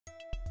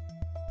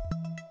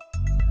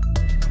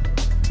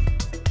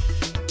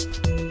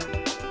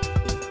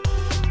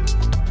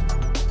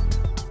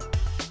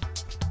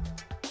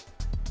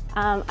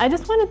I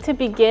just wanted to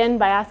begin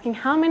by asking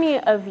how many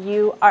of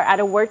you are at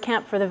a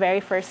WordCamp for the very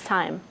first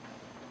time?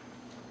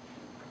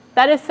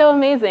 That is so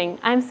amazing.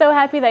 I'm so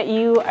happy that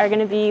you are going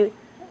to be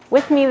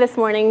with me this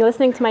morning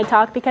listening to my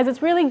talk because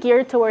it's really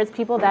geared towards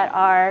people that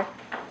are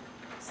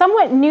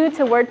somewhat new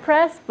to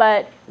WordPress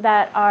but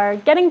that are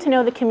getting to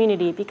know the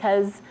community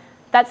because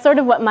that's sort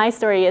of what my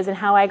story is and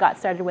how I got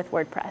started with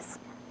WordPress.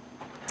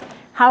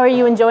 How are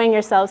you enjoying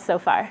yourselves so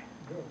far?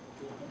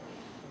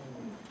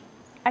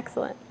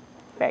 Excellent.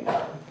 Very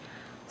good.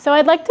 So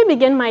I'd like to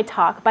begin my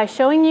talk by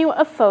showing you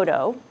a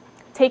photo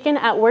taken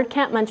at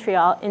WordCamp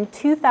Montreal in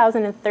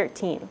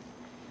 2013.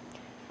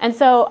 And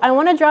so I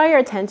want to draw your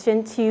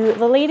attention to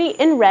the lady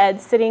in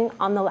red sitting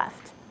on the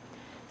left.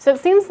 So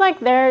it seems like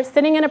they're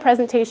sitting in a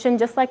presentation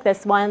just like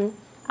this one,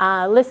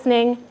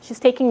 listening. She's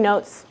taking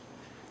notes.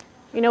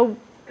 You know,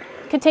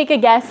 could take a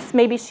guess.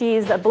 Maybe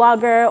she's a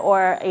blogger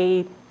or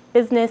a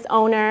business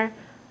owner.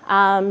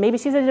 Maybe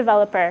she's a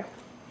developer.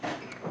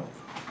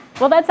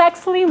 Well, that's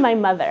actually my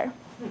mother.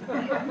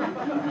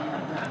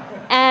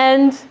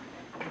 And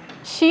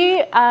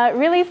she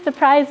really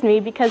surprised me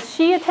because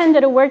she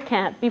attended a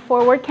WordCamp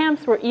before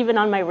WordCamps were even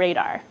on my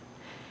radar.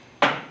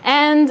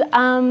 And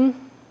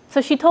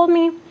so she told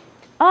me,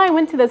 oh, I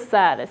went to this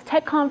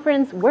tech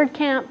conference,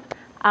 WordCamp.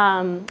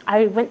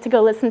 I went to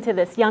go listen to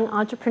this young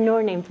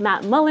entrepreneur named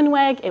Matt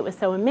Mullenweg. It was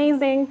so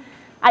amazing.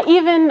 I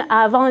even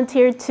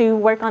volunteered to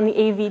work on the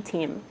AV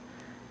team.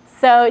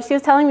 So she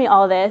was telling me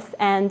all this,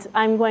 and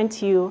I'm going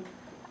to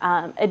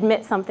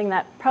admit something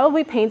that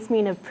probably paints me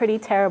in a pretty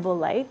terrible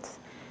light.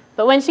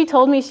 But when she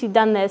told me she'd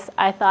done this,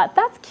 I thought,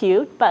 that's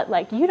cute, but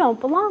like, you don't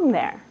belong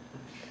there,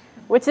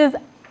 which is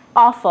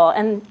awful.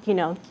 And you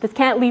know, this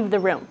can't leave the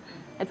room.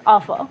 It's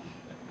awful.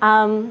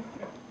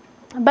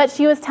 But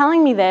she was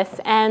telling me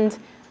this, and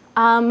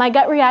my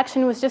gut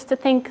reaction was just to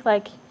think,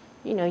 like,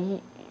 you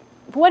know,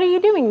 what are you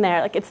doing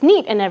there? Like, it's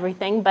neat and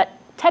everything, but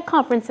tech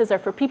conferences are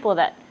for people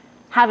that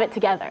have it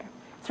together.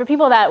 It's for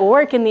people that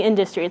work in the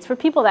industry. It's for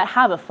people that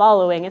have a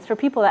following. It's for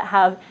people that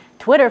have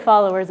Twitter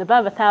followers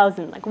above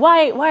 1,000. Like,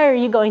 why are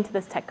you going to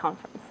this tech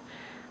conference?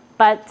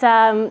 But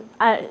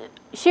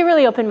she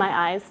really opened my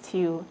eyes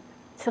to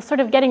sort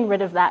of getting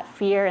rid of that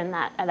fear and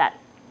that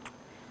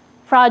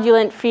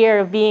fraudulent fear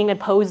of being a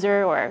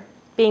poser or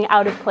being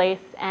out of place.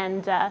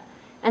 And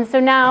so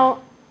now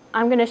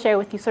I'm going to share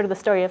with you sort of the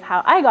story of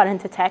how I got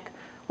into tech,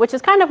 which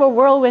is kind of a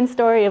whirlwind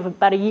story of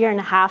about a year and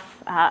a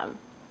half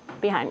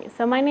behind me.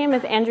 So my name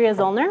is Andrea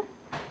Zoellner,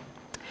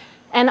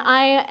 and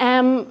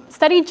I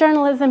studied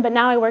journalism, but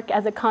now I work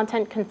as a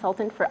content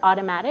consultant for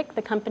Automatic,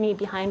 the company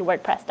behind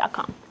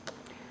WordPress.com.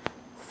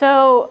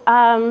 So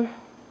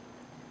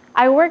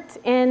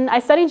I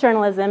studied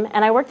journalism,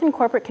 and I worked in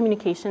corporate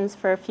communications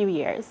for a few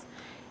years.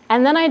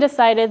 And then I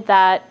decided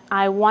that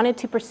I wanted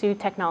to pursue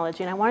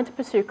technology, and I wanted to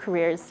pursue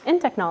careers in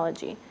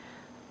technology.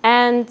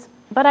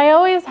 But I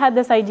always had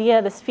this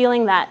idea, this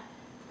feeling that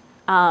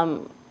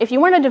if you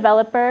weren't a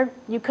developer,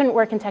 you couldn't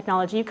work in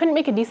technology. You couldn't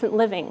make a decent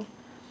living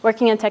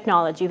working in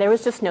technology. There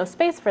was just no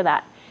space for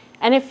that.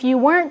 And if you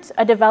weren't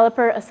a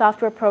developer, a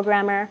software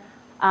programmer,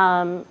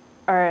 or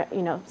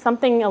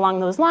something along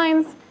those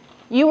lines,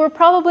 you were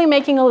probably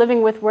making a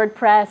living with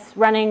WordPress,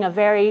 running a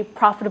very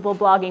profitable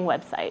blogging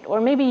website. Or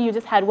maybe you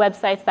just had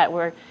websites that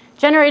were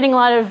generating a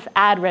lot of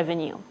ad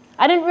revenue.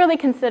 I didn't really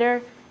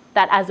consider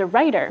that as a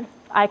writer,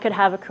 I could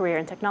have a career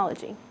in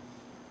technology.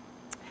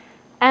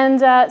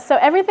 And so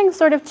everything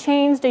sort of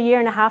changed a year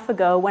and a half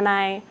ago when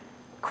I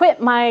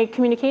quit my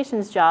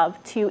communications job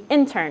to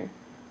intern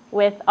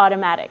with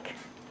Automatic.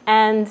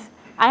 And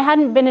I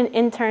hadn't been an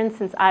intern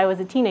since I was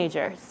a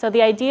teenager. So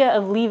the idea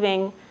of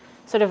leaving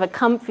sort of a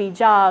comfy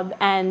job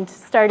and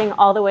starting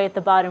all the way at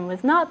the bottom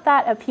was not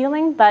that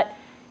appealing. But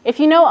if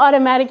you know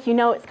Automatic, you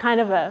know it's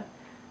kind of an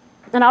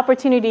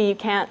opportunity you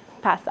can't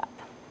pass up.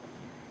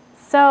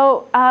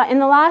 So in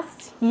the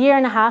last year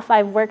and a half,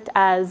 I've worked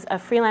as a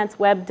freelance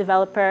web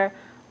developer,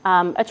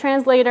 a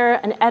translator,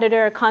 an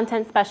editor, a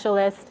content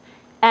specialist,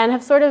 and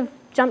have sort of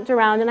jumped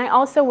around. And I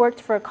also worked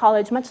for a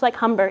college, much like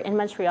Humber in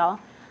Montreal,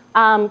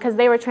 because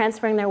they were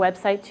transferring their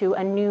website to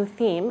a new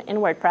theme in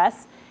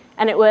WordPress.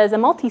 And it was a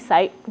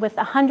multi-site with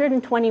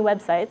 120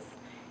 websites.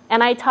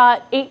 And I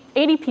taught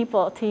 80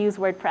 people to use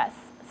WordPress.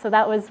 So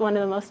that was one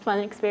of the most fun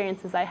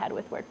experiences I had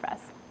with WordPress.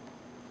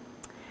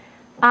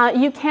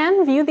 You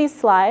can view these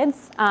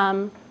slides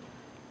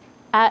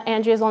at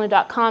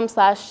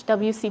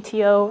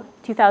andreazoellner.com/WCTO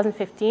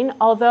 2015,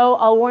 although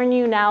I'll warn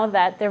you now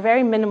that they're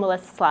very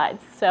minimalist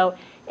slides. So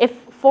if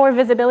for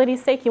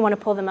visibility's sake you want to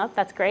pull them up,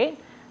 that's great.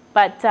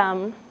 But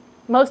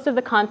most of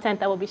the content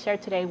that will be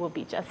shared today will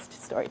be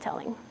just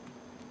storytelling.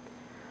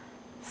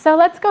 So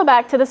let's go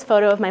back to this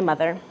photo of my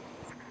mother,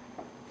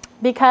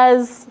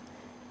 because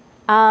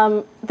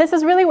this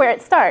is really where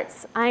it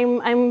starts.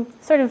 I'm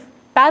sort of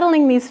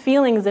battling these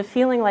feelings of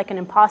feeling like an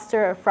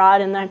imposter or fraud,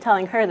 and I'm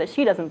telling her that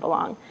she doesn't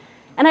belong.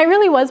 And I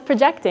really was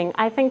projecting.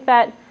 I think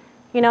that,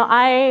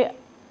 I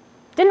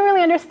didn't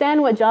really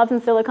understand what jobs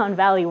in Silicon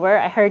Valley were.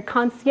 I heard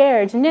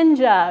concierge,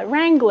 ninja,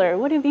 wrangler.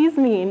 What do these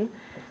mean?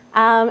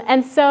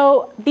 And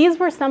so these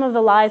were some of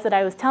the lies that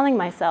I was telling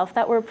myself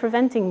that were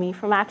preventing me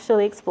from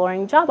actually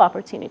exploring job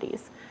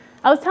opportunities.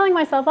 I was telling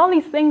myself all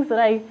these things that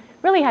I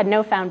really had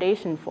no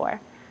foundation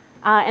for.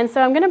 And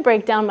so I'm going to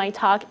break down my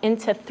talk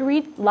into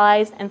 3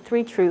 lies and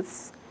 3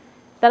 truths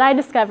that I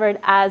discovered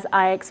as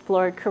I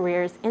explored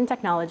careers in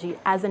technology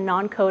as a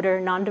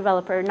non-coder,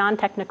 non-developer,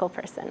 non-technical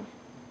person.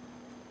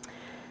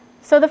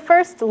 So the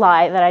first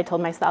lie that I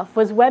told myself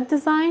was web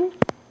design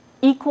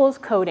equals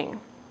coding.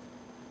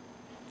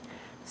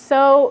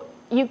 So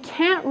you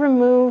can't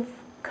remove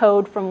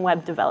code from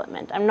web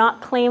development. I'm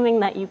not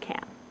claiming that you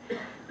can.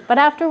 But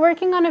after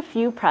working on a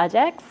few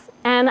projects,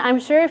 and I'm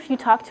sure if you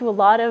talk to a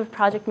lot of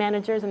project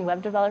managers and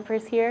web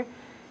developers here,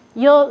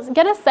 you'll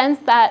get a sense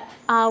that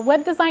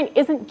web design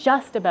isn't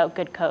just about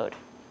good code.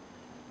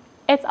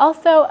 It's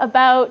also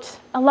about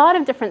a lot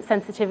of different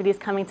sensitivities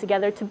coming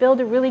together to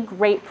build a really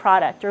great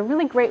product or a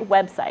really great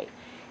website.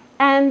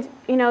 And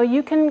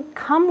you can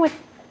come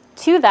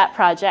to that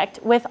project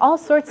with all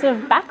sorts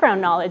of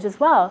background knowledge as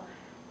well.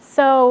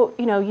 So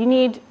you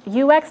need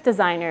UX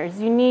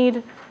designers, you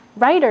need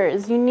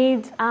writers, you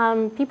need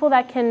people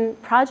that can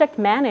project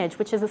manage,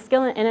 which is a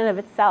skill in and of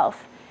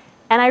itself.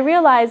 And I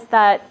realized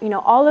that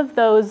all of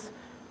those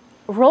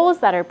roles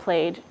that are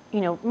played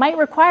might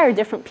require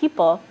different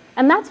people.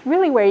 And that's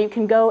really where you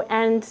can go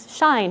and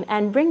shine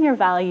and bring your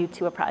value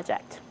to a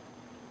project.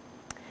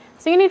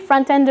 So you need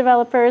front-end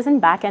developers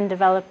and back-end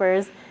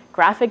developers,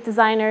 graphic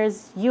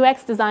designers,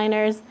 UX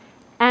designers,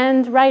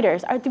 and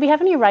writers. Do we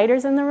have any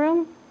writers in the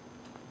room?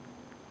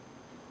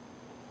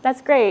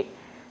 That's great.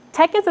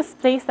 Tech is a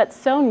space that's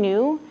so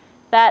new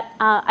that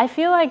I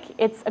feel like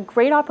it's a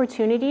great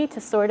opportunity to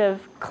sort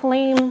of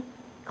claim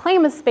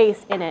a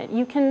space in it.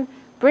 You can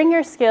bring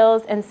your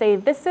skills and say,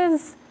 this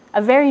is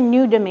a very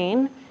new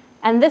domain,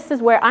 and this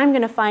is where I'm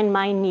going to find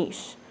my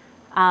niche.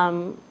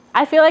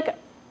 I feel like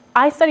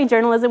I studied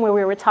journalism where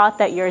we were taught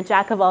that you're a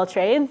jack of all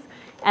trades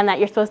and that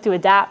you're supposed to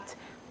adapt.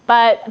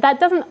 But that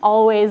doesn't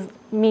always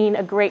mean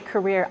a great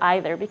career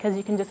either, because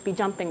you can just be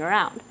jumping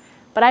around.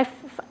 But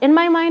in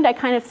my mind, I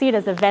kind of see it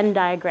as a Venn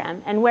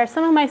diagram. And where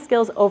some of my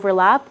skills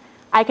overlap,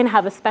 I can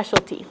have a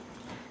specialty.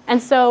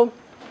 And so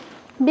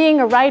being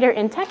a writer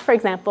in tech, for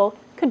example,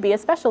 could be a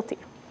specialty.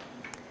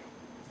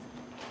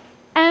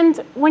 And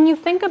when you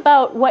think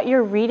about what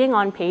you're reading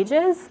on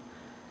pages,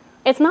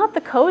 it's not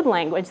the code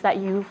language that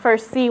you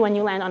first see when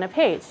you land on a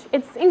page.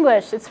 It's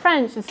English, it's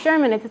French, it's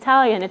German, it's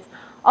Italian, it's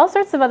all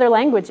sorts of other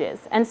languages.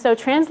 And so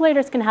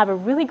translators can have a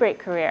really great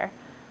career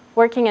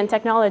working in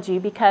technology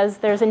because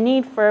there's a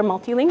need for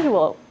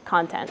multilingual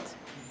content.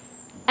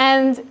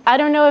 And I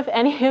don't know if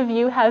any of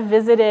you have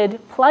visited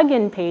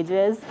plugin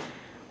pages,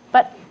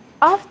 but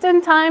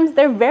oftentimes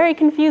they're very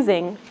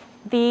confusing.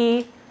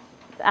 The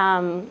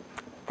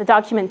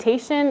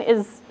documentation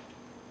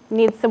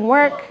needs some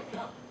work.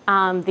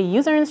 The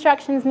user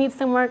instructions need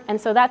some work. And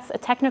so that's a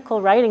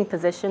technical writing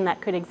position that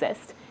could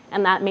exist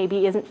and that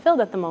maybe isn't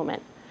filled at the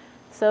moment.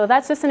 So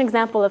that's just an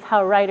example of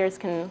how writers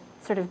can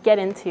sort of get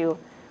into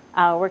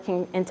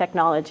working in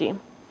technology.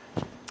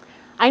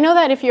 I know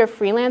that if you're a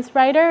freelance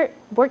writer,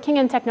 working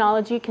in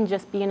technology can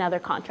just be another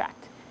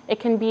contract. It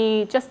can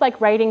be just like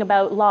writing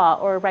about law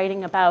or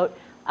writing about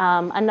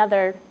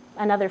another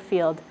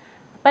field.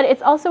 But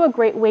it's also a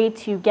great way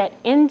to get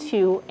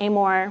into a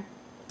more,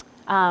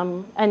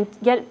 turn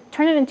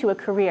it into a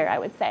career, I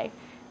would say.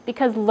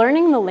 Because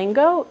learning the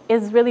lingo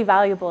is really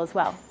valuable as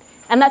well.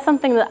 And that's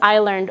something that I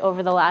learned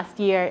over the last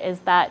year is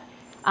that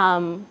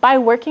by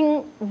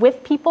working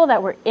with people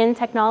that were in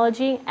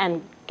technology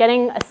and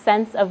getting a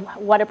sense of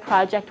what a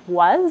project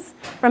was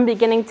from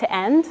beginning to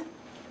end,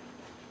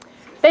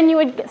 then you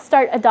would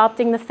start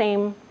adopting the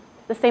same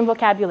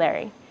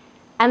vocabulary.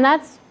 And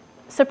that's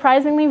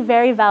surprisingly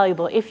very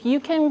valuable. If you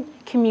can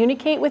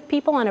communicate with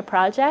people on a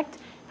project,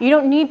 you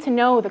don't need to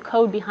know the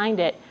code behind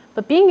it,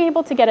 but being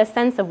able to get a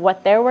sense of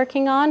what they're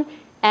working on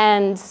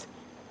and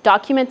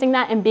documenting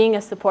that and being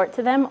a support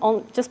to them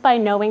just by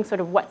knowing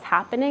sort of what's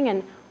happening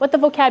and what the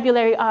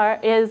vocabulary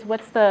is,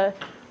 what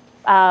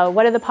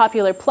are the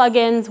popular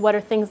plugins, what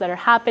are things that are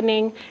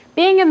happening.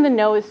 Being in the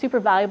know is super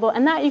valuable,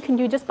 and that you can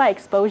do just by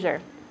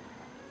exposure.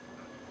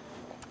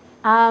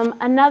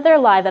 Another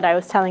lie that I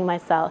was telling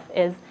myself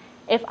is,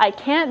 if I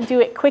can't do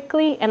it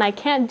quickly and I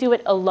can't do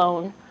it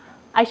alone,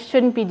 I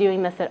shouldn't be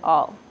doing this at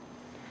all.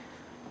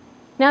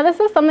 Now, this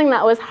is something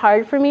that was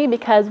hard for me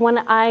because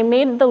when I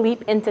made the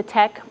leap into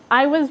tech,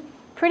 I was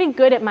pretty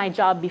good at my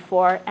job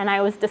before, and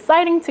I was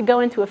deciding to go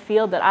into a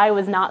field that I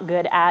was not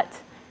good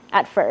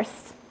at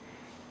first.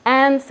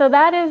 And so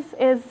that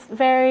is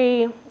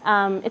very,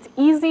 it's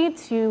easy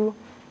to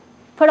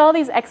put all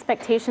these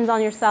expectations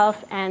on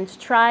yourself and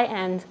try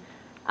and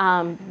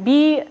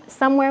be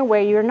somewhere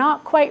where you're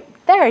not quite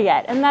there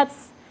yet. And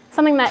that's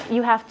something that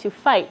you have to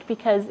fight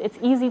because it's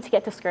easy to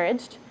get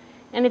discouraged,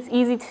 and it's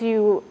easy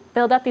to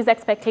build up these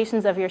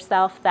expectations of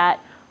yourself that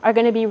are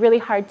going to be really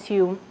hard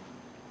to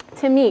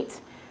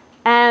meet.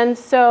 And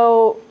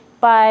so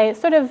by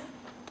sort of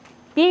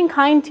being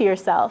kind to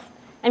yourself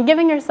and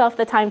giving yourself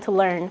the time to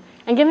learn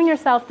and giving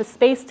yourself the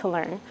space to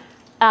learn,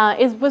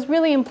 was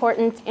really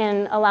important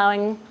in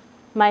allowing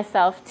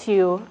myself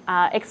to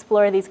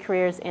explore these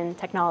careers in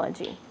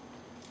technology.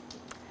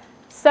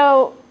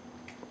 So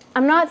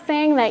I'm not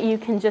saying that you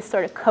can just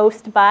sort of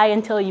coast by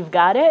until you've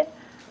got it,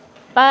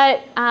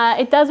 but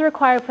it does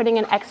require putting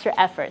in extra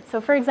effort.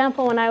 So for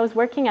example, when I was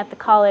working at the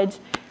college,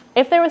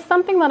 if there was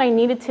something that I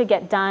needed to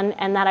get done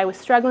and that I was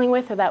struggling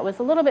with, or that was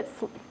a little bit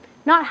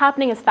not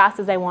happening as fast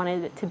as I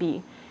wanted it to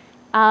be,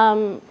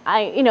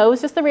 it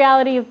was just the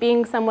reality of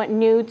being somewhat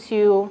new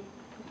to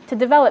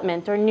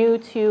development or new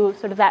to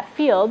sort of that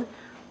field.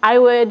 I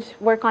would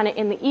work on it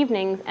in the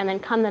evenings and then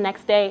come the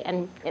next day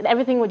and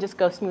everything would just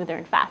go smoother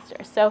and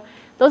faster. So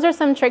those are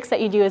some tricks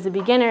that you do as a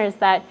beginner, is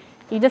that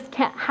you just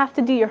have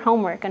to do your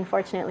homework,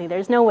 unfortunately.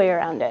 There's no way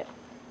around it.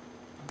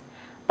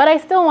 But I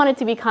still wanted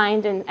to be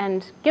kind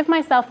and give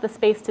myself the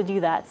space to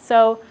do that.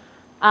 So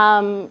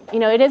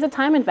it is a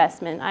time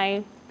investment.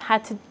 I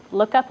had to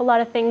look up a lot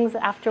of things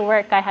after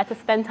work. I had to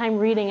spend time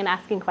reading and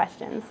asking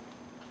questions.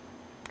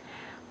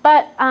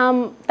 But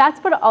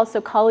that's what also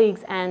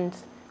colleagues and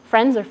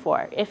friends are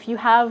for. If you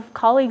have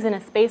colleagues in a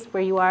space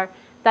where you are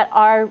that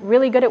are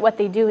really good at what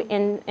they do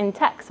in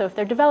tech, so if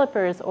they're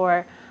developers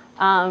or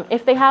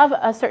if they have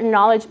a certain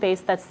knowledge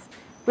base that's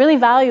really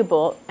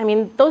valuable, I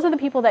mean, those are the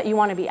people that you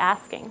want to be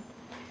asking.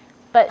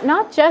 But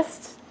not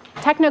just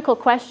technical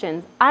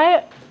questions.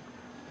 I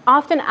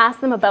often ask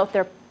them about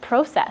their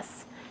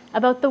process,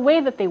 about the way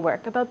that they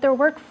work, about their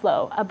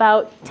workflow,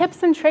 about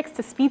tips and tricks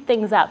to speed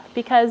things up,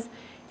 because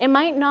it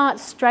might not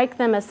strike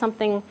them as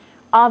something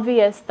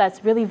obvious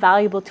that's really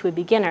valuable to a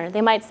beginner.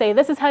 They might say,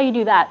 this is how you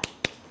do that.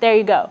 There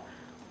you go.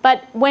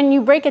 But when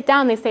you break it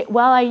down, they say,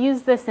 well, I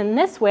use this in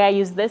this way. I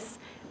use this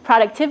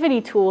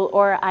productivity tool,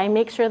 or I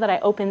make sure that I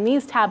open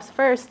these tabs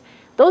first.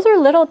 Those are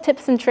little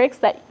tips and tricks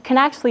that can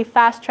actually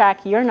fast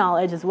track your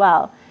knowledge as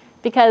well.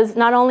 Because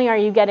not only are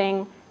you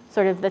getting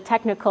sort of the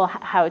technical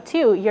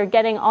how-to, you're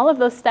getting all of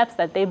those steps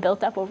that they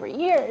built up over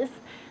years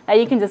that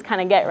you can just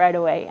kind of get right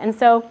away. And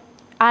so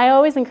I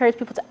always encourage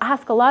people to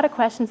ask a lot of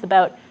questions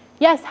about,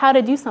 yes, how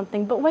to do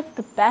something, but what's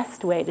the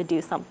best way to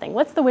do something?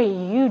 What's the way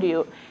you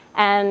do?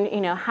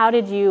 And how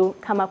did you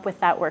come up with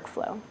that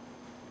workflow?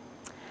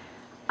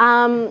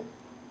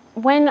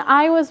 When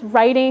I was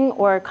writing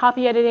or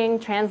copy editing,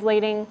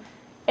 translating,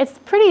 it's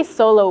pretty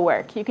solo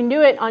work. You can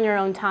do it on your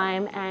own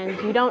time, and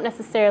you don't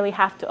necessarily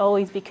have to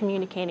always be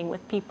communicating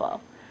with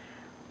people.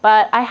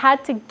 But I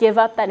had to give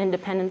up that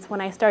independence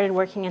when I started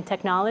working in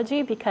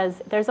technology,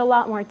 because there's a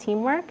lot more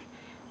teamwork,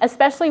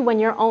 especially when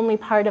you're only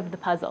part of the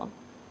puzzle.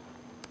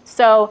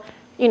 So,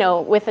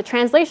 with a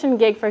translation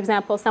gig, for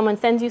example, someone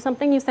sends you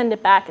something, you send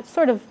it back.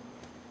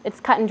 It's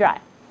cut and dry.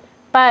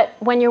 But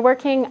when you're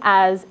working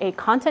as a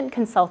content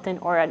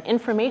consultant or an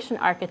information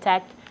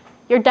architect,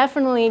 you're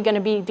definitely going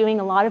to be doing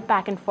a lot of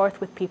back and forth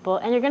with people,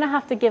 and you're going to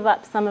have to give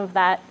up some of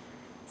that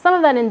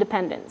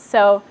independence.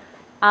 So,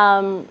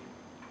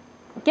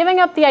 giving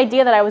up the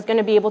idea that I was going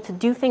to be able to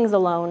do things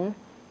alone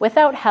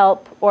without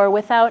help or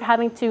without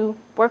having to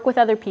work with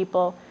other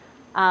people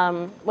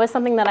was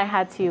something that I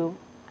had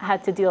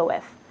to deal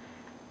with.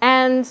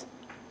 And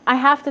I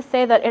have to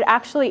say that it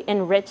actually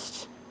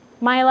enriched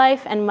my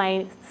life and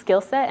my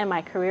skill set and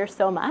my career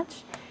so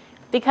much,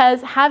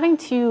 because having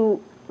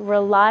to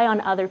rely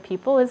on other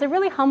people is a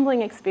really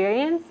humbling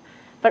experience,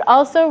 but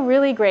also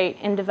really great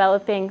in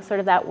developing sort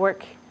of that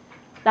work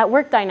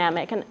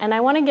dynamic. And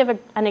I want to give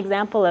an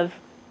example of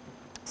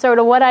sort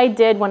of what I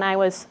did when I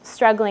was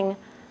struggling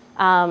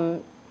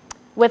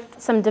with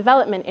some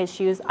development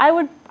issues. I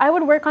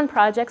would work on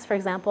projects, for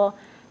example,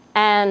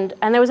 and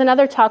there was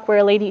another talk where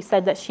a lady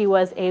said that she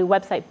was a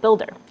website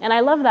builder. And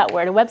I love that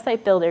word, a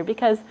website builder,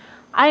 because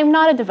I'm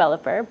not a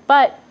developer,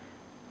 but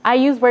I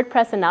use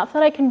WordPress enough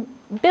that I can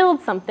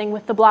build something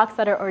with the blocks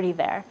that are already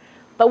there.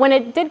 But when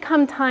it did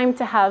come time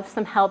to have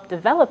some help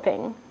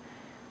developing,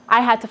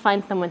 I had to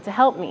find someone to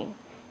help me.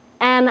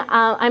 And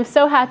I'm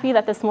so happy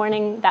that this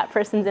morning that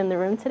person's in the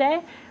room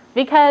today,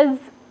 because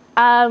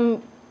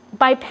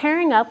by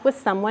pairing up with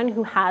someone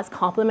who has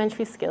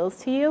complementary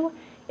skills to you,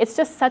 it's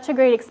just such a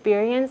great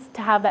experience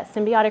to have that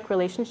symbiotic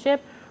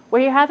relationship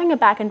where you're having a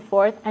back and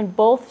forth and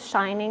both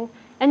shining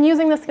and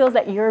using the skills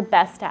that you're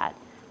best at.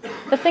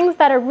 The things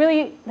that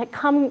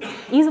come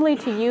easily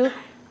to you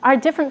are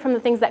different from the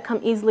things that come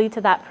easily to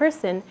that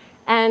person,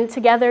 and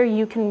together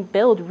you can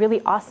build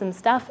really awesome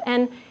stuff.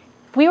 And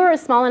we were a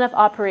small enough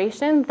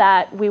operation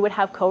that we would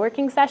have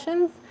co-working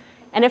sessions.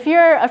 And if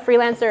you're a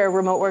freelancer or a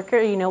remote worker,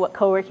 you know what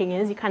co-working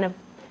is. You kind of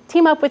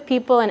team up with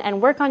people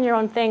and work on your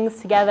own things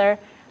together.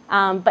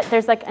 But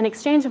there's like an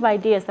exchange of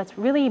ideas that's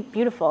really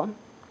beautiful.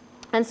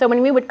 And so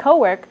when we would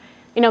co-work,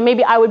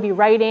 maybe I would be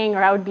writing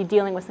or I would be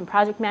dealing with some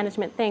project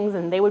management things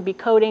and they would be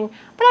coding.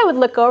 But I would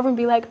look over and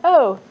be like,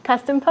 oh,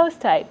 custom post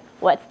type.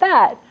 What's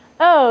that?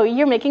 Oh,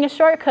 you're making a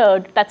short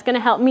code. That's going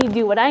to help me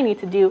do what I need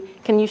to do.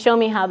 Can you show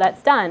me how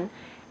that's done?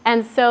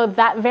 And so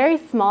that very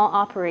small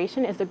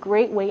operation is a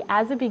great way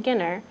as a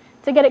beginner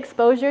to get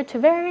exposure to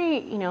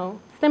very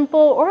simple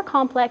or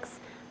complex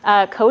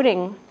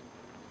coding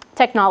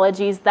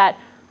technologies that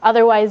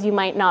otherwise you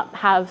might not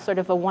have sort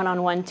of a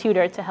one-on-one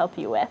tutor to help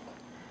you with.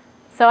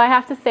 So I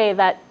have to say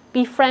that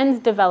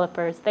befriend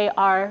developers. They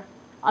are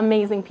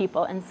amazing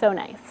people and so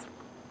nice.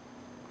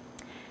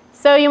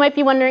 So you might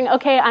be wondering,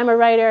 okay, I'm a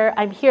writer,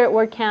 I'm here at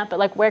WordCamp, but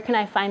like, where can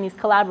I find these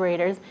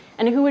collaborators?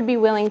 And who would be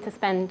willing to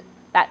spend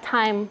that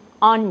time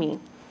on me?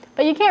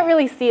 But you can't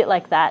really see it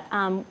like that.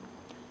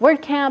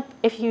 WordCamp,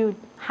 if you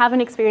haven't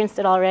experienced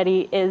it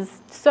already,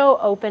 is so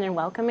open and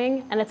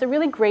welcoming, and it's a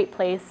really great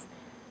place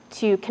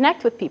to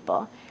connect with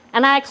people.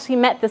 And I actually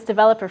met this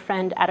developer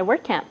friend at a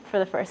WordCamp for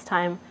the first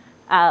time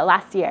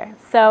last year.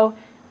 So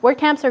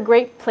WordCamps are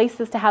great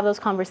places to have those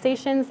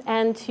conversations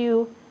and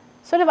to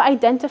sort of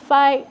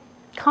identify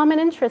common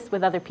interests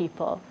with other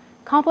people,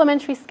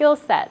 complementary skill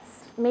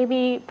sets,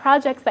 maybe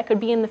projects that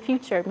could be in the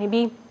future,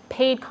 maybe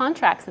paid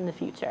contracts in the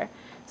future.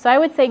 So I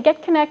would say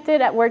get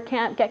connected at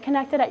WordCamp, get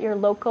connected at your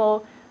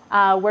local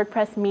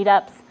WordPress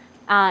meetups,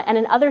 and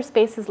in other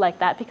spaces like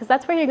that, because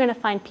that's where you're going to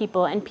find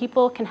people, and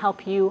people can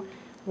help you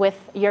with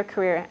your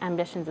career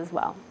ambitions as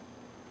well.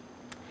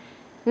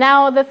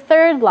 Now, the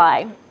third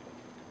lie,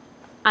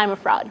 I'm a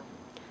fraud.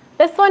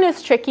 This one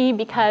is tricky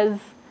because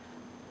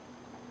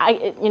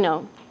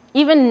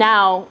even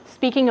now,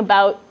 speaking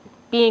about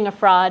being a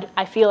fraud,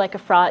 I feel like a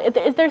fraud.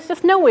 There's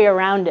just no way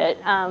around it.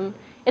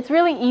 It's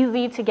really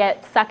easy to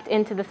get sucked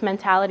into this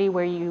mentality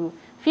where you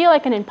feel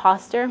like an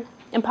imposter.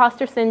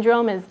 Imposter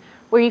syndrome is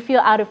where you feel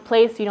out of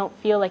place. You don't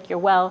feel like you're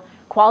well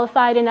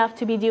qualified enough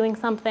to be doing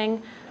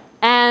something.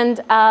 And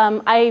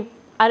I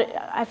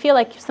feel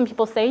like some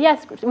people say,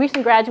 yes,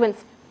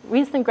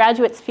 recent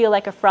graduates feel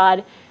like a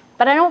fraud,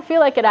 but I don't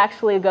feel like it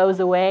actually goes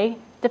away.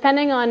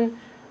 Depending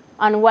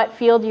on what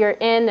field you're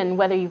in and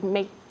whether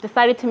you've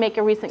decided to make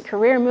a recent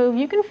career move,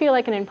 you can feel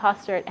like an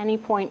imposter at any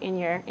point in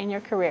your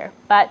career.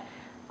 But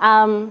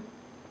I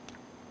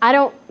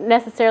don't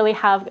necessarily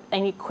have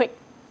any quick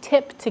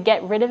tip to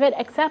get rid of it,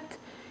 except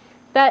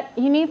that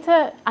you need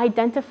to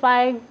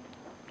identify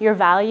your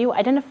value,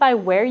 identify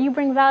where you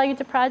bring value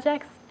to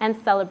projects, and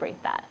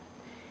celebrate that.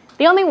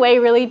 The only way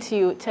really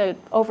to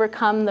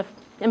overcome the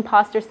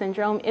imposter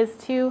syndrome is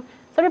to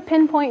sort of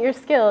pinpoint your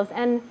skills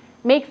and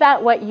make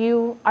that what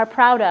you are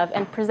proud of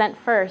and present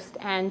first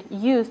and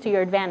use to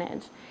your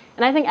advantage.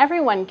 And I think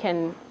everyone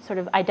can sort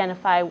of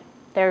identify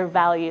their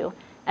value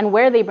and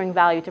where they bring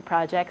value to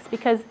projects,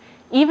 because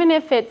even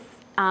if it's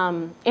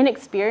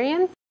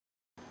inexperience,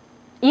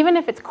 even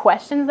if it's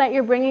questions that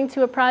you're bringing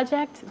to a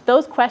project,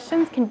 those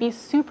questions can be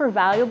super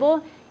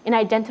valuable in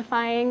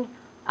identifying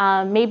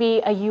maybe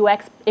a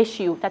UX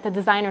issue that the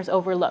designers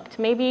overlooked.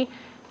 Maybe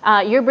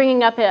you're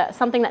bringing up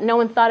something that no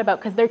one thought about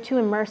because they're too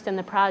immersed in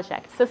the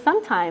project. So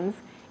sometimes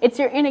it's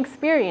your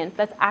inexperience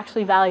that's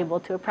actually valuable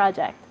to a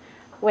project,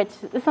 which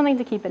is something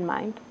to keep in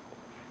mind.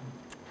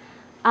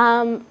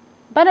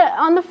 But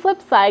on the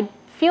flip side,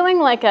 feeling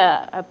like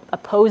a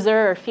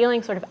poser or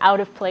feeling sort of out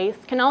of place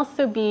can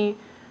also be,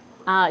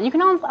 you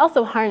can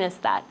also harness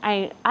that.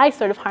 I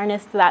sort of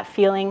harnessed that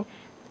feeling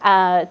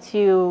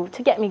to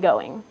get me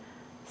going.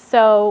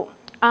 So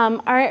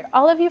are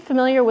all of you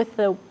familiar with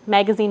the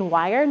magazine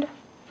Wired?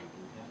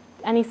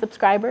 Any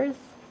subscribers?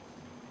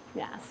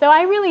 Yeah, so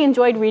I really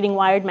enjoyed reading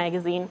Wired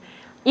magazine,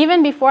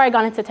 even before I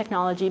got into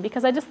technology,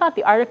 because I just thought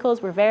the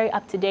articles were very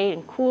up-to-date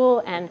and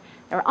cool, and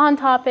they were on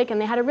topic, and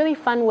they had a really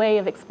fun way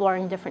of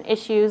exploring different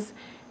issues.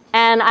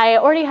 And I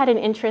already had an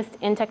interest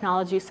in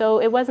technology,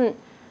 so it wasn't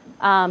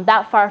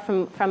that far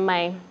from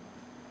my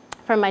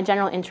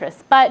general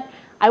interests. But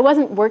I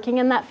wasn't working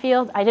in that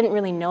field. I didn't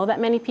really know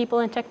that many people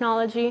in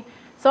technology.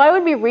 So I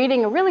would be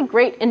reading a really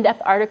great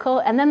in-depth article,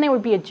 and then there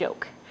would be a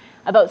joke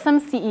about some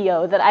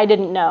CEO that I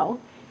didn't know.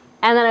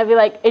 And then I'd be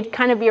like, it'd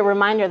kind of be a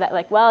reminder that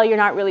like, well, you're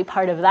not really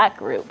part of that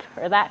group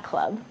or that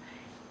club.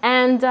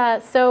 And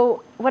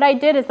so what I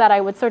did is that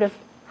I would sort of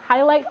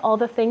highlight all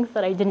the things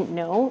that I didn't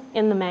know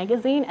in the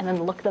magazine and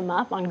then look them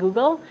up on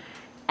Google,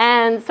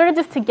 and sort of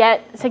just to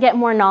get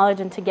more knowledge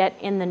and to get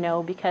in the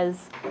know,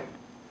 because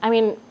I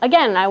mean,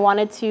 again, I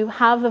wanted to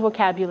have the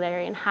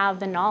vocabulary and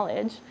have the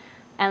knowledge,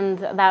 and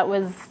that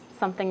was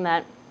something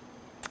that,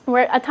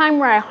 a time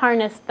where I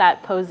harnessed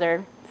that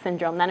poser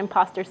syndrome, that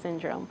imposter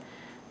syndrome,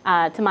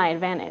 to my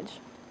advantage.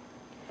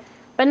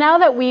 But now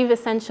that we've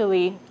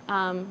essentially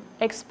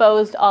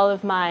exposed all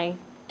of my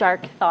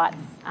dark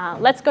thoughts,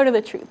 let's go to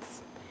the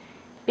truths.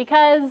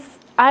 Because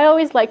I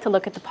always like to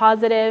look at the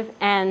positive,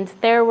 and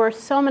there were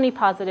so many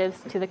positives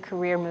to the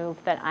career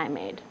move that I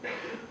made.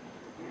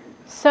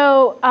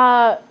 So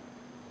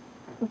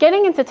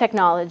getting into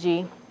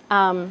technology,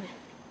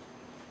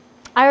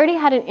 I already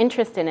had an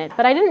interest in it,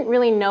 but I didn't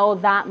really know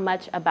that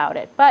much about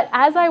it. But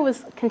as I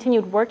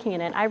continued working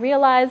in it, I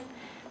realized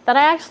that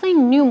I actually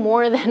knew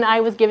more than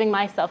I was giving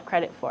myself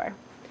credit for.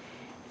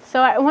 So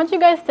I want you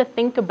guys to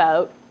think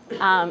about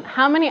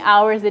how many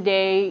hours a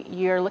day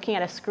you're looking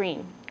at a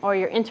screen or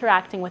you're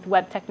interacting with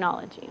web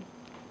technology.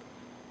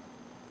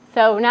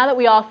 So now that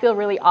we all feel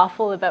really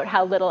awful about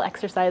how little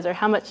exercise or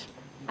how much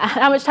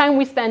time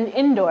we spend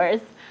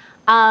indoors,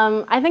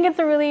 I think it's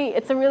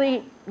a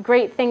really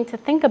great thing to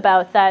think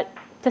about, that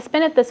to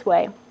spin it this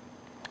way.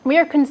 We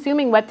are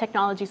consuming web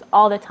technologies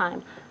all the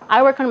time.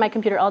 I work on my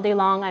computer all day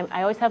long.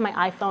 I always have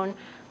my iPhone.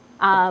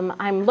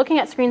 I'm looking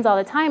at screens all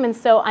the time, and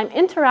so I'm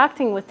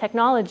interacting with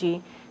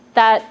technology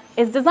that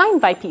is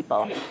designed by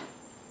people.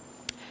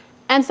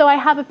 And so I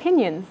have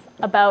opinions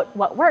about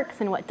what works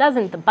and what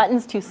doesn't. The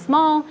button's too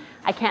small,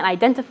 I can't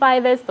identify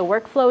this, the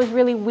workflow is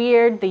really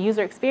weird, the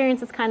user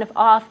experience is kind of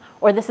off,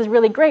 or this is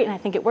really great and I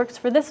think it works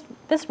for this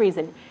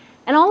reason.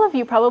 And all of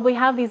you probably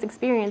have these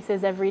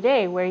experiences every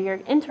day where you're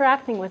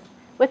interacting with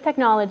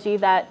technology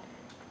that,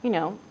 you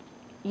know,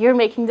 you're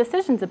making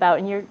decisions about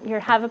and you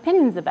have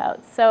opinions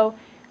about. So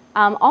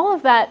all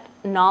of that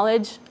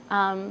knowledge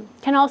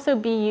can also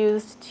be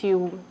used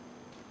to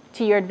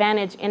your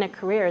advantage in a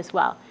career as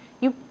well.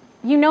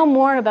 You know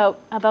more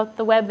about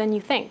the web than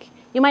you think.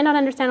 You might not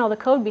understand all the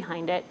code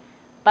behind it,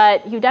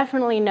 but you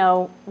definitely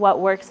know what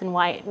works and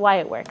why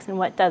it works and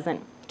what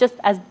doesn't, just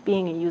as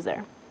being a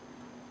user.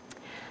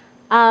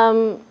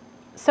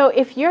 So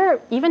if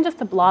you're even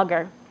just a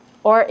blogger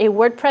or a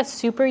WordPress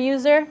super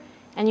user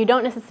and you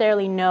don't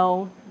necessarily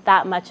know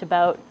that much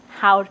about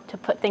how to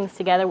put things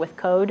together with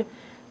code,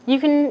 you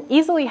can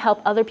easily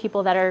help other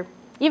people that are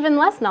even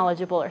less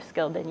knowledgeable or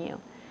skilled than you.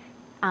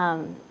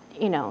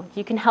 You know,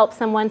 you can help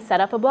someone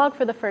set up a blog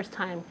for the first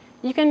time.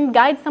 You can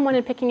guide someone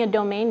in picking a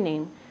domain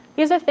name.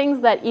 These are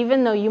things that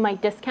even though you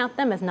might discount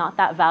them as not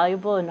that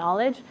valuable in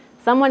knowledge,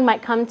 someone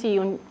might come to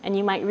you and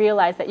you might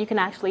realize that you can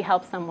actually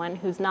help someone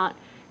who's not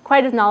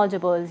quite as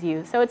knowledgeable as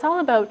you. So it's all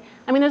about,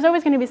 I mean, there's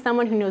always going to be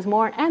someone who knows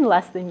more and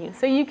less than you.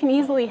 So you can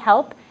easily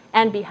help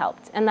and be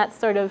helped. And that's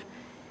sort of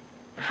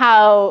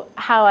how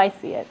I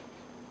see it.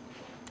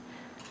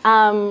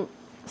 So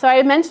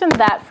I mentioned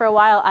that for a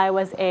while I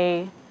was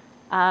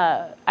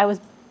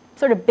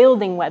sort of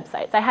building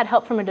websites. I had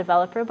help from a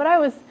developer, but I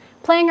was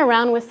playing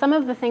around with some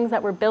of the things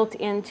that were built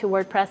into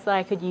WordPress that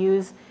I could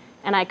use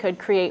and I could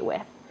create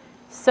with.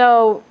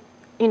 So,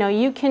 you know,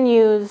 you can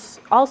use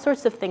all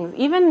sorts of things,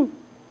 even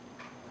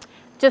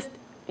just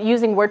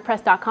using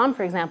WordPress.com,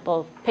 for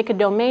example. Pick a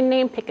domain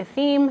name, pick a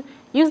theme,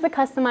 use the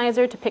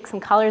customizer to pick some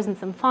colors and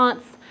some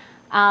fonts.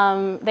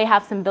 They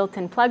have some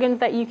built-in plugins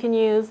that you can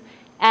use,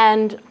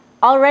 and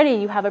already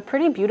you have a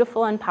pretty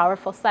beautiful and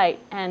powerful site,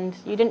 and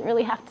you didn't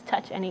really have to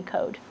touch any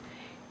code.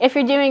 If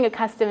you're doing a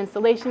custom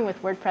installation with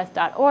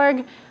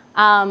WordPress.org,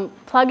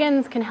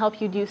 plugins can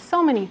help you do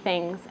so many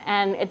things,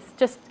 and it's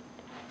just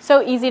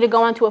so easy to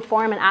go onto a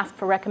forum and ask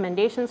for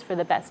recommendations for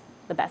the best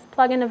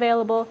plugin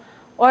available,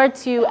 or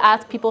to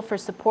ask people for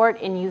support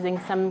in using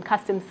some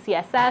custom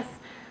CSS.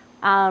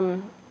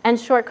 And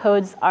short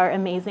codes are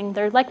amazing.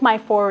 They're like my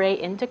foray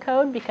into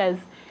code because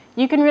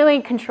you can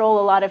really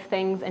control a lot of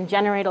things and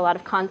generate a lot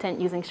of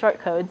content using short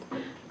codes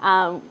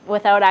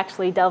without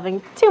actually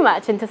delving too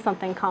much into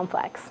something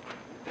complex.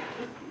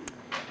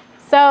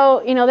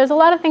 So, you know, there's a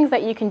lot of things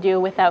that you can do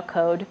without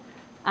code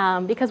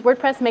because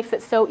WordPress makes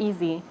it so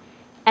easy.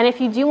 And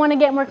if you do want to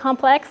get more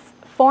complex,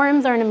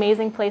 forums are an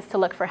amazing place to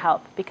look for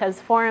help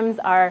because forums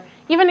are,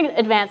 even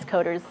advanced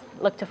coders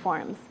look to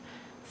forums.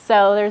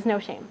 So there's no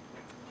shame.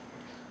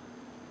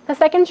 The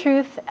second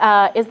truth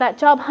is that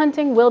job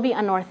hunting will be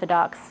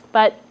unorthodox,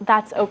 but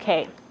that's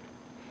okay.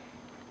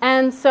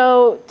 And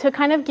so to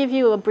kind of give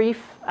you a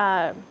brief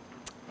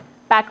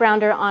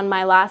backgrounder on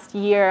my last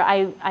year,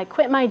 I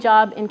quit my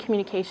job in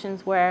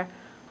communications where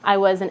I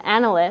was an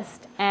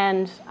analyst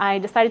and I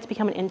decided to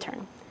become an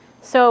intern.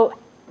 So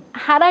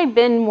had I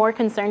been more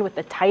concerned with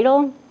the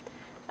title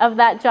of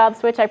that job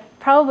switch, I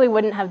probably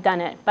wouldn't have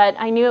done it, but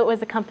I knew it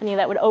was a company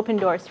that would open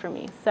doors for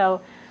me.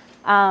 So,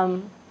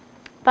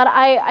 but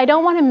I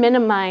don't want to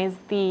minimize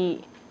the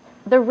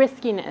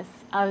riskiness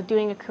of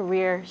doing a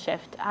career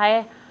shift.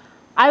 I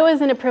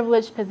was in a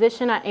privileged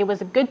position. It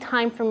was a good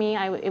time for me.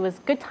 It was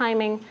good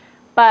timing,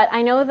 but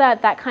I know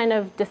that that kind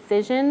of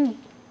decision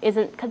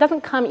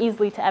doesn't come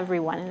easily to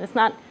everyone, and it's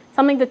not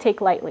something to take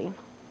lightly.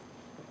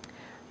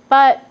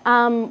 But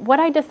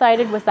what I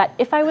decided was that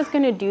if I was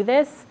going to do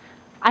this,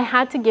 I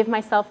had to give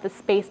myself the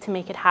space to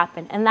make it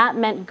happen, and that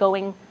meant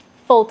going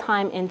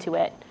full-time into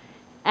it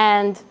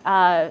and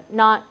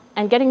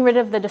getting rid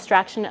of the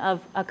distraction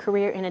of a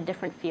career in a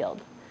different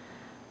field.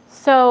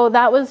 So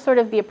that was sort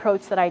of the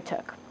approach that I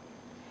took.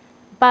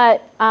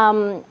 But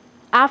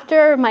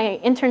after my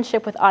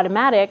internship with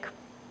Automatic,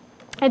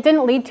 it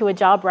didn't lead to a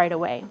job right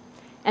away,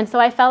 and so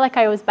I felt like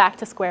I was back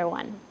to square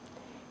one.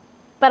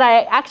 But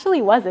I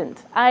actually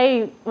wasn't.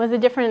 I wasn't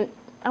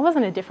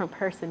a different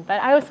person,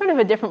 but I was sort of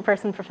a different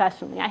person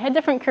professionally. I had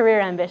different career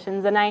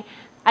ambitions, and I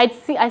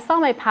saw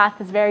my path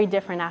as very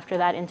different after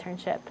that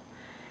internship.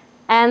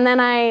 And then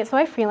so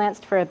I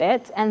freelanced for a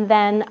bit, and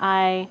then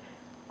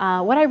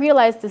what I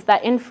realized is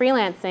that in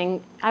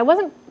freelancing, I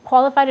wasn't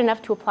qualified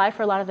enough to apply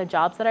for a lot of the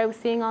jobs that I was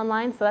seeing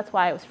online, so that's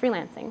why I was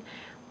freelancing.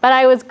 But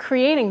I was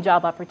creating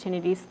job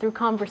opportunities through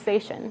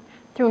conversation,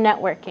 through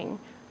networking,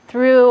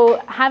 through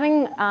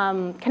having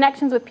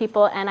connections with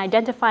people and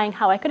identifying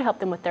how I could help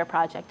them with their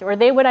project, or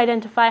they would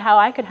identify how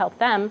I could help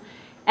them.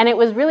 And it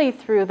was really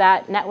through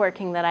that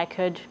networking that I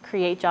could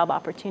create job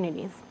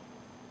opportunities.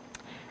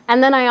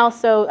 And then I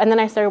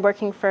started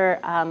working for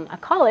a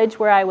college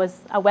where I was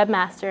a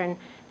webmaster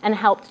and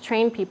helped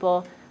train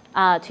people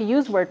to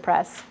use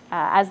WordPress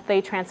as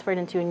they transferred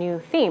into a new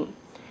theme.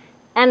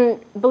 And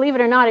believe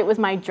it or not, it was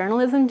my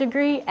journalism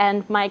degree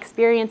and my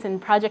experience in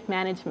project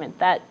management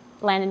that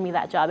landed me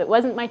that job. It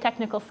wasn't my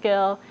technical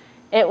skill.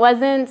 It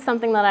wasn't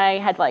something that I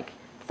had like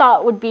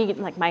thought would be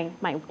like my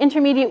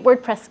intermediate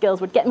WordPress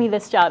skills would get me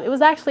this job. It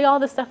was actually all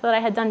the stuff that I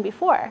had done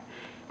before,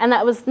 and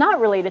that was not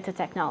related to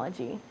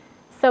technology.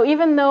 So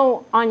even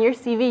though on your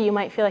CV you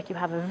might feel like you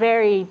have a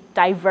very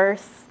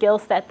diverse skill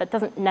set that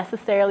doesn't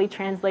necessarily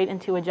translate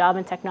into a job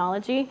in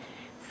technology,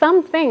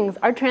 some things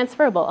are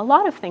transferable. A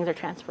lot of things are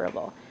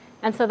transferable.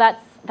 And so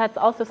that's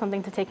also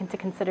something to take into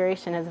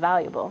consideration as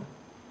valuable.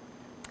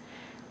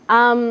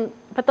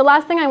 But the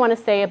last thing I want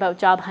to say about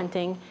job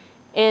hunting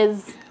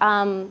is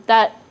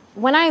that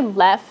when I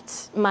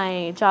left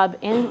my job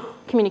in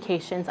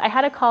communications, I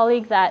had a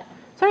colleague that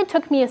sort of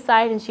took me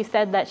aside and she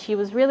said that she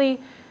was really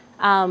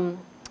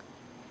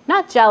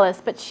not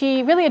jealous, but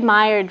she really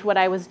admired what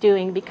I was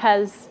doing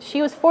because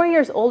she was 4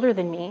 years older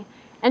than me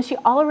and she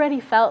already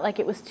felt like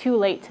it was too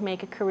late to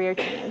make a career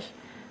change,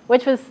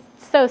 which was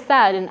so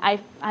sad. And I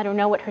don't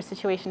know what her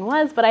situation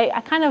was, but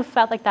I kind of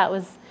felt like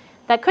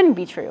that couldn't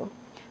be true.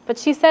 But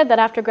she said that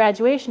after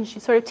graduation,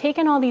 she'd sort of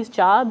taken all these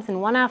jobs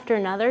and one after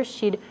another,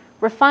 she'd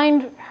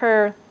refined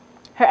her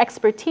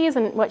expertise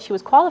and what she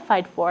was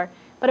qualified for,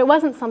 but it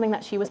wasn't something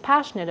that she was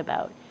passionate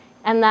about.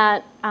 And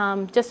that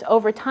just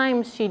over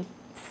time, she'd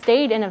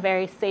stayed in a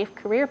very safe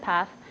career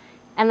path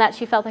and that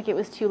she felt like it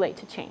was too late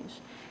to change.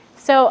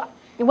 So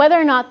whether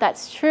or not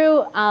that's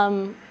true,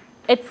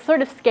 it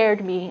sort of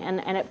scared me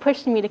and it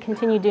pushed me to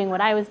continue doing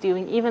what I was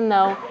doing, even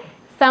though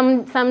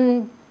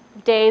some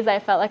days I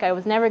felt like I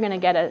was never going to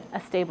get a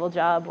stable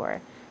job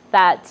or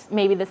that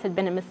maybe this had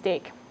been a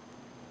mistake.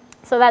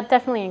 So that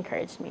definitely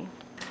encouraged me.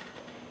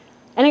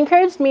 And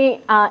encouraged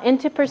me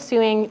into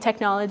pursuing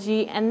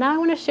technology. And now I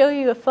want to show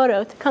you a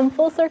photo to come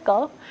full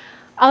circle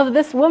of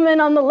this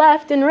woman on the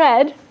left in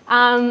red.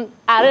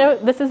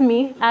 This is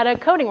me at a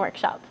coding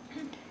workshop.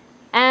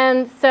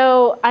 And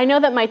so I know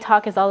that my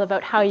talk is all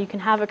about how you can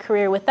have a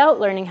career without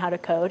learning how to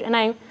code.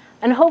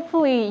 And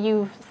hopefully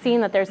you've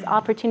seen that there's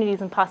opportunities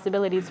and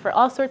possibilities for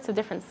all sorts of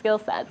different skill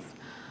sets.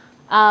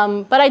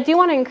 But I do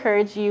want to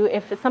encourage you,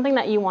 if it's something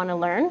that you want to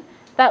learn,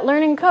 that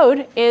learning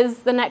code is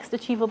the next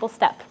achievable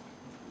step.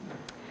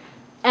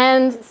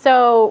 And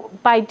so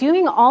by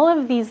doing all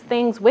of these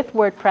things with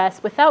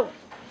WordPress without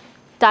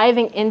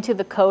diving into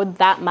the code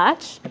that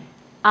much,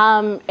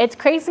 it's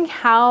crazy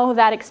how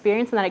that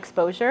experience and that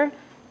exposure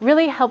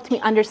really helped me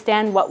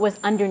understand what was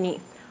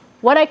underneath,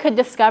 what I could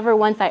discover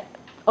once I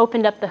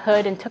opened up the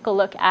hood and took a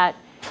look at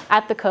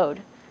the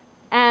code.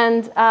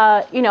 And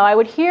I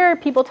would hear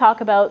people talk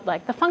about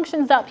like the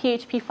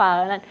functions.php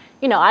file,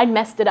 and I'd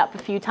messed it up a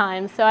few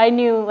times, so I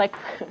knew like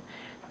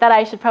that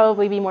I should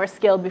probably be more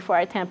skilled before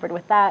I tampered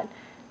with that.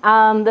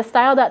 The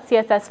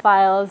style.css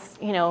files,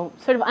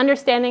 sort of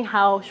understanding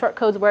how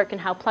shortcodes work and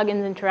how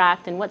plugins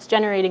interact and what's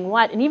generating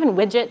what, and even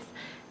widgets,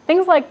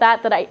 things like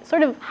that I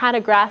sort of had a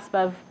grasp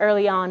of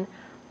early on.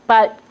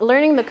 But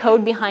learning the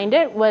code behind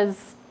it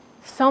was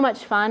so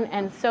much fun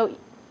and so,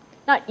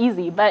 not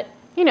easy, but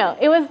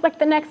it was like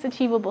the next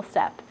achievable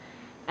step.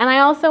 And I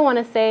also want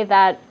to say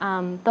that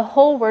the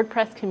whole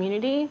WordPress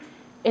community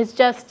is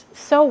just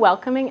so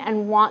welcoming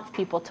and wants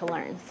people to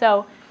learn.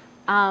 So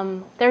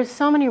there's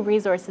so many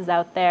resources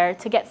out there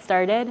to get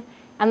started,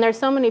 and there's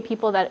so many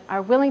people that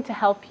are willing to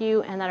help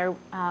you and that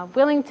are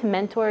willing to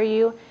mentor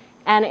you.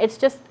 And it's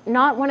just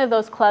not one of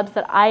those clubs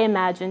that I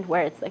imagined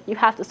where it's like you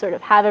have to sort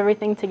of have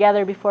everything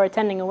together before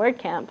attending a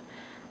WordCamp.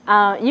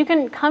 You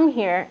can come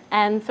here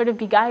and sort of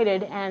be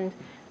guided and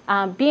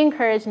be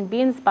encouraged and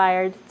be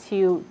inspired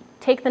to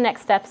take the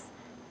next steps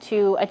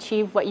to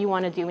achieve what you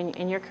want to do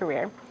in your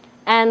career.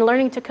 And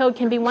learning to code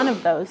can be one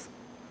of those.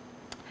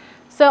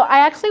 So I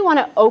actually want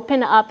to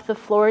open up the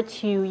floor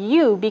to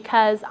you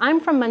because I'm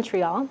from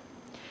Montreal.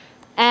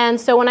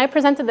 And so when I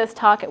presented this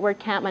talk at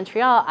WordCamp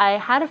Montreal, I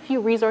had a few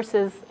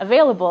resources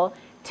available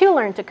to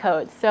learn to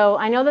code. So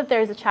I know that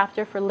there's a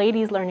chapter for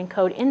Ladies Learning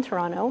Code in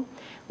Toronto,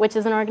 which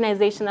is an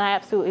organization that I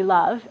absolutely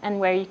love and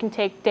where you can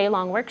take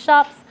day-long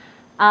workshops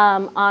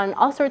on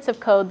all sorts of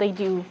code. They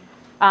do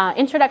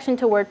introduction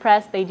to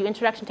WordPress, they do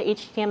introduction to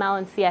HTML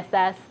and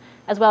CSS,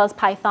 as well as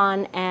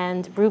Python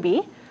and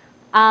Ruby.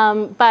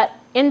 But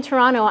in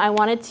Toronto, I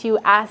wanted to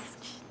ask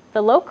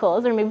the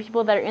locals, or maybe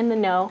people that are in the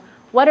know,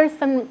 what are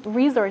some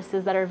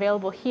resources that are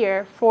available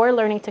here for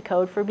learning to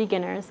code for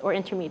beginners or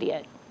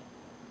intermediate?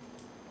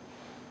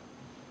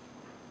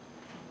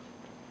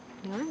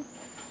 Yeah.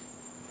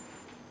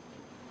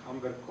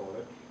 Humber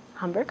College.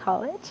 Humber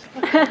College.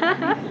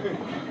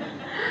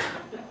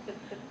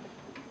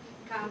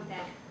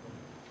 Compton.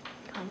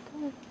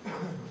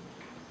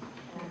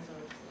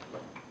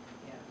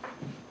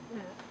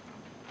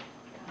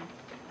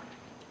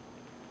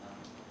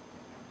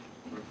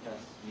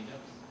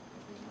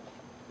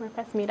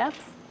 WordPress meetups.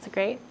 It's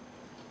great.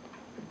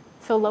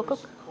 So local.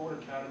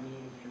 Code Academy,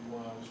 if you just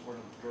want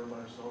to learn by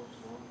yourself as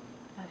well.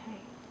 Okay.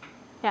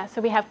 Yeah. So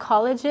we have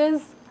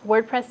colleges,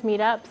 WordPress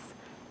meetups,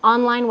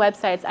 online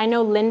websites. I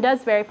know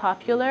Linda's very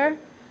popular,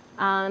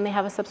 and they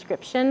have a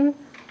subscription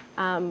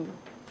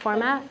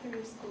format.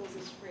 Through schools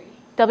is free.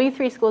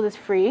 W3 Schools is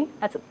free.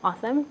 That's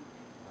awesome.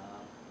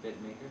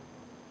 Bitmaker.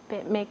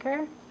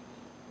 Bitmaker.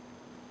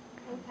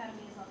 Code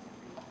Academy is also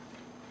free.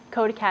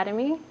 Code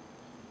Academy.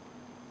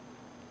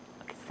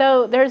 Okay,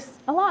 so there's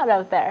a lot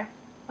out there.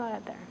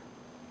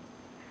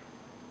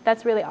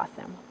 That's really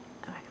awesome.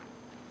 Okay.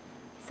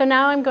 So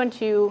now I'm going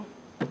to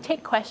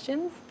take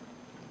questions.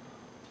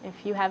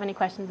 If you have any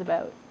questions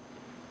about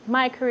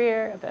my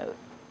career, about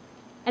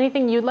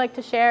anything you'd like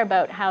to share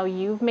about how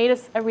you've made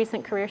a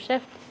recent career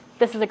shift,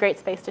 this is a great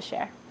space to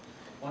share.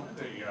 One of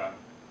the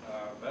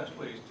best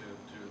ways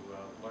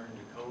to learn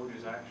to code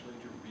is actually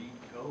to read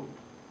code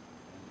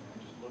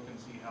and just look and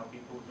see how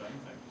people have done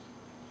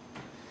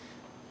things.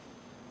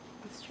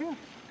 It's true.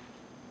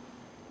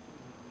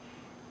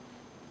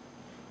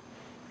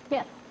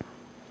 Yes.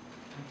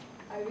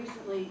 I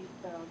recently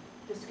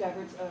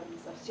discovered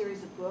a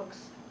series of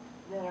books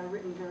that are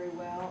written very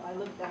well. I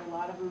looked at a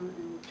lot of them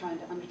and trying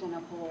to understand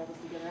how to pull all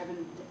this together. I've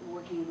been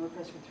working in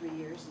WordPress for 3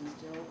 years and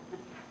still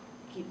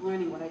keep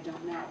learning what I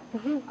don't know.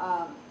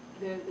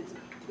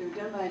 They're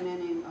done by a man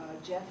named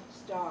Jeff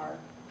Starr,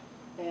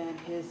 and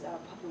the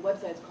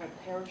website is called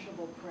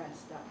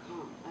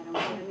perishablepress.com. I don't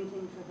get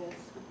anything for this,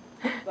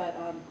 but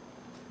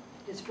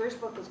his first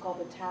book was called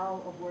The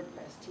Tao of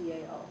WordPress,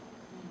 T-A-O.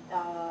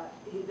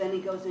 Then he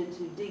goes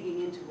into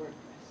digging into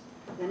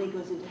WordPress. Then he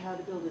goes into how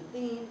to build a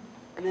theme,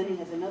 and then he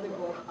has another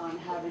book on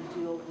how to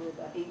deal with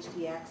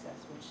HT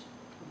access, which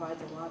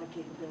provides a lot of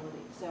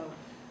capability. So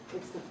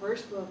it's the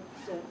first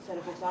set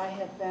of books I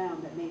have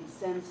found that made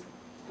sense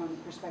from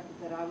the perspective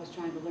that I was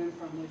trying to learn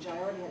from, which I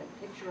already had a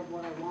picture of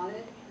what I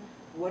wanted.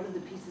 What are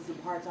the pieces and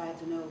parts I had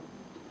to know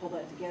to pull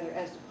that together,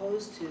 as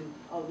opposed to,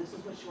 oh, this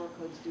is what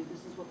shortcodes do,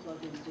 this is what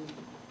plugins do,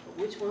 but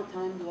which one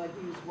time do I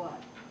use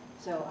what?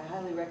 So I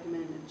highly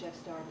recommend the Jeff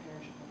Starr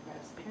Perishable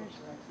Press. The books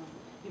are excellent.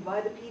 You buy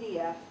the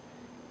PDF,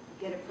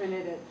 get it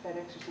printed at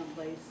FedEx or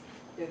someplace.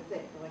 They're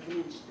thick, they're like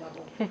an inch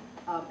double.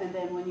 And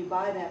then when you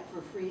buy that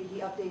for free,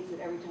 he updates it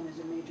every time there's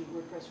a major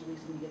WordPress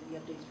release, and you get the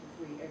updates for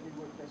free every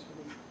WordPress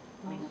release.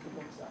 What the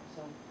books are.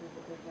 So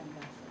they're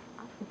fantastic.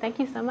 Awesome. Thank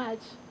you so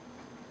much.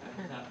 I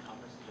just have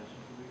a suggestion.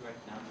 Could we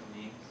write down the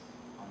names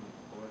on the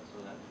board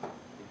so that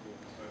if you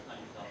sort of not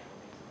yourself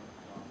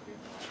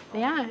or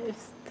Yeah,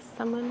 if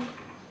someone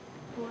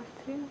wants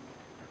to.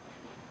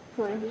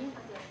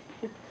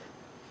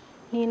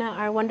 Nina,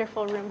 our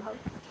wonderful room host.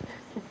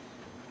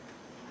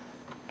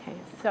 Okay,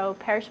 so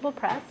Perishable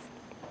Press.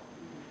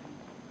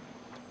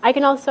 I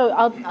can also,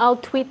 I'll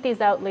tweet these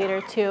out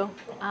later too.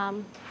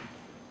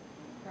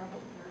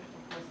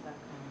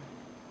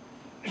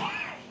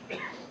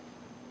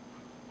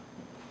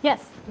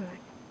 Yes.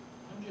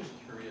 I'm just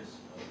curious,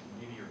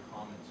 maybe your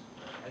comments.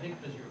 I think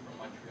because you're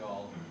from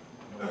Montreal, you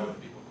know a lot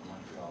of people from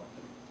Montreal.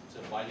 It's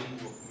a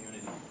bilingual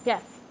community.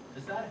 Yes.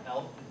 Does that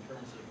help in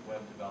terms of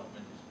web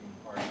development as being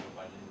part of a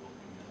bilingual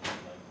community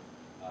like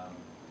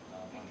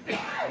Montreal?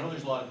 I know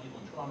there's a lot of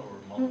people in Toronto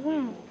who are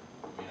multilingual.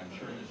 I mean, I'm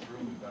sure in this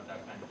room we've got that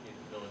kind of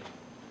capability.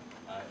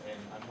 And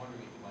I'm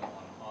wondering if you might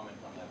want to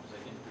comment on that, because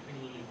I think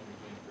particularly when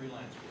you're doing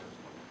freelance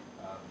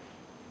work,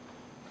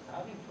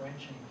 having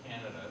French in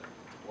Canada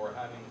or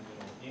having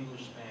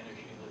English, Spanish,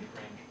 English,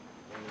 French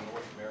in the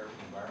North American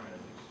environment, I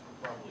think is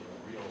probably a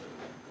real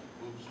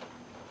boost.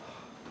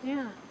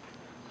 Yeah.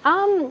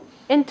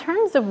 In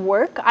terms of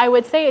work, I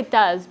would say it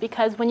does,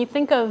 because when you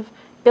think of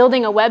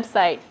building a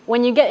website,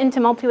 when you get into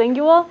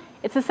multilingual,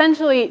 it's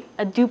essentially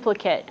a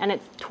duplicate, and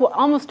it's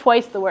almost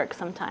twice the work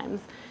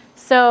sometimes.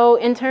 So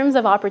in terms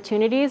of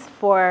opportunities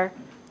for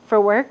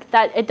work,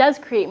 that it does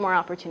create more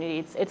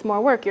opportunities. It's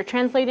more work. You're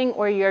translating,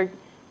 or you're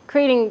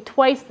creating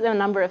twice the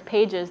number of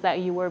pages that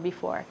you were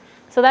before.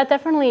 So that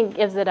definitely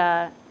gives it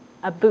a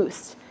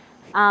boost.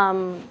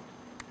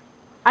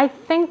 I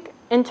think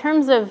in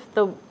terms of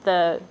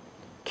the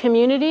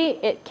community,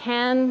 it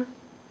can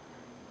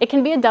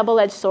be a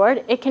double-edged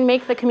sword. It can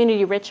make the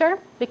community richer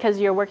because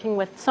you're working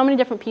with so many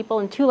different people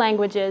in 2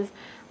 languages,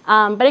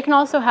 but it can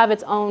also have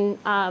its own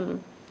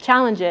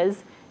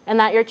challenges, and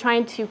that you're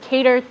trying to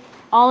cater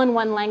all in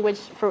one language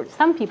for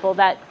some people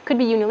that could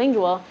be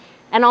unilingual,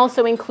 and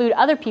also include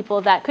other people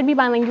that could be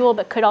bilingual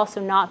but could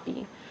also not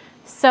be.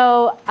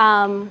 So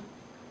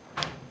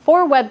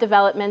for web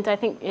development, I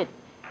think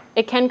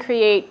it can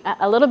create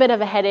a little bit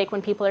of a headache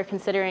when people are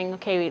considering,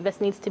 okay, this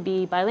needs to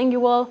be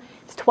bilingual.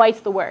 It's twice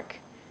the work.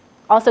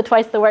 Also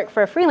twice the work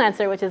for a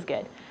freelancer, which is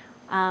good.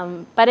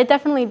 But it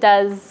definitely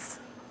does,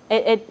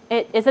 it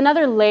is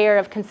another layer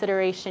of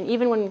consideration,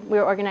 even when we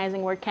were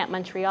organizing WordCamp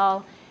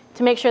Montreal,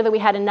 to make sure that we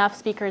had enough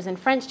speakers in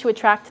French to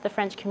attract the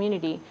French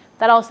community.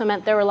 That also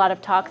meant there were a lot of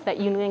talks that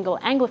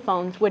unilingual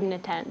Anglophones wouldn't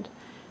attend.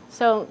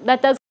 So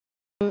that does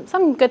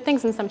some good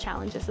things and some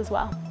challenges as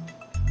well.